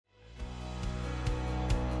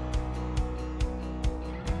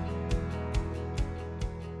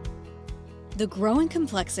The growing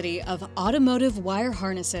complexity of automotive wire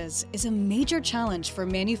harnesses is a major challenge for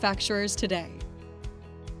manufacturers today.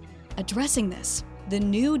 Addressing this, the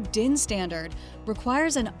new DIN standard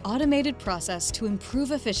requires an automated process to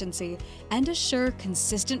improve efficiency and assure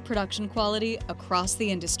consistent production quality across the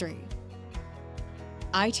industry.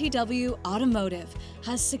 ITW Automotive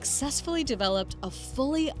has successfully developed a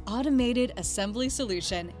fully automated assembly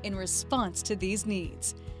solution in response to these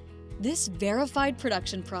needs. This verified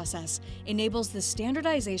production process enables the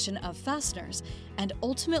standardization of fasteners and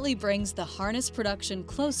ultimately brings the harness production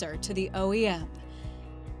closer to the OEM.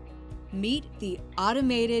 Meet the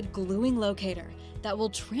Automated Gluing Locator that will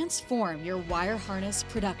transform your wire harness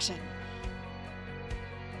production.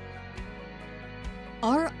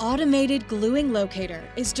 Our Automated Gluing Locator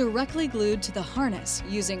is directly glued to the harness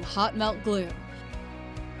using hot melt glue.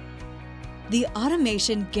 The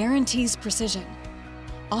automation guarantees precision,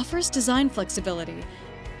 offers design flexibility,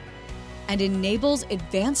 and enables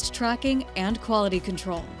advanced tracking and quality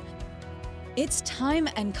control. Its time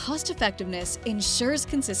and cost effectiveness ensures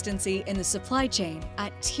consistency in the supply chain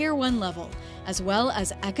at Tier 1 level, as well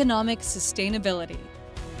as economic sustainability.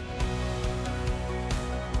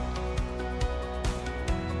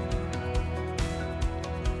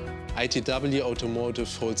 ITW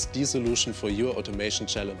Automotive holds the solution for your automation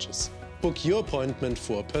challenges. Book your appointment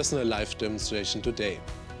for a personal live demonstration today.